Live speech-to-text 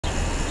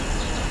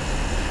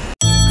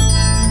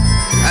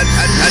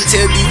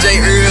Tell DJ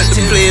Earl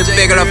to play it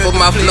back it up for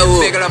my flow.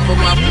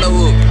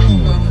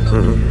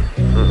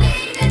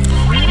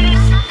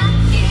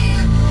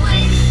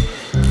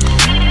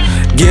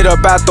 Get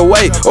up out the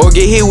way, or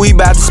get hit, we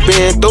bout to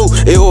spin through.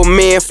 It was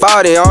me and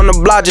 40 on the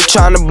block, just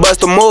tryna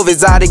bust the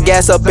movies. Out the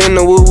gas up in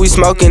the wood, we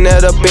smoking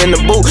that up in the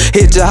booth.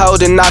 Hit your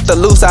holding out the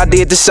loose, I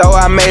did the show,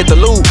 I made the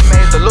loop.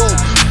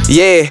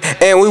 Yeah,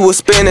 and we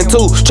was spinning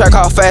too. Track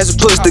how fast we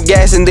push the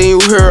gas and then you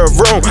hear a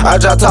vroom. I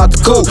dropped out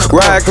the coupe,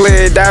 ride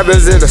clear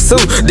diamonds in the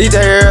suit.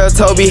 DJ Earl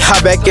told me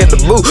hop back at the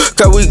booth,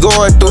 cause we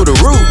going through the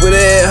roof. With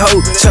that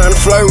hoe, tryna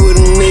flirt with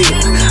a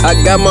nigga. I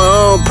got my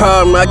own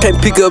problem, I can't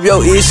pick up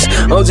your issue.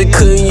 I'm just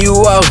cutting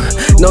you off,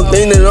 don't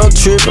think that I'm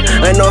tripping.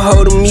 Ain't no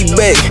holding me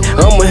back,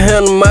 I'ma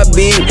handle my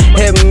business.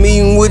 Have a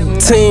meeting with the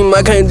team,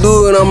 I can't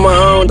do it on my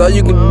own. Thought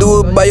you can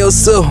do it by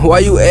yourself,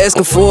 why you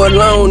asking for a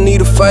loan? Need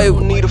a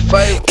favor,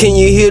 can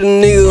you hit a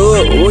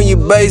nigga up when you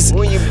base?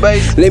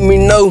 Let me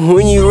know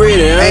when you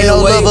ready. Ain't no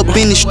love up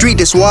in the street,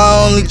 that's why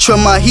I only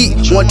trim my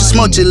heat. Want to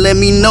smoke, just let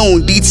me know.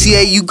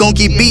 DTA, you gon'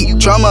 get beat.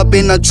 Drama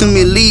been out to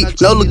me lead.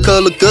 No look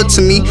up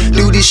to me.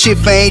 Do this shit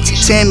for Auntie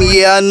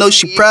Tammy, yeah, I know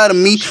she proud of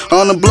me.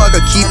 On the block,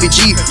 I keep it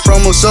G.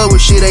 Promos over,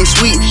 shit ain't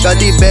sweet. Got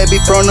this bad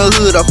bitch from the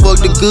hood, I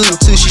fucked the good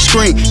till she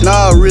scream.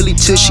 Nah, really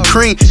till she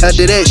cream.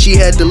 After that, she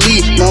had to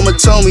leave. Mama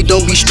told me,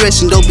 don't be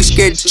stressing, don't be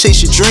scared to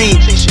chase your dream.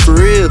 For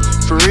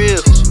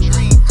real.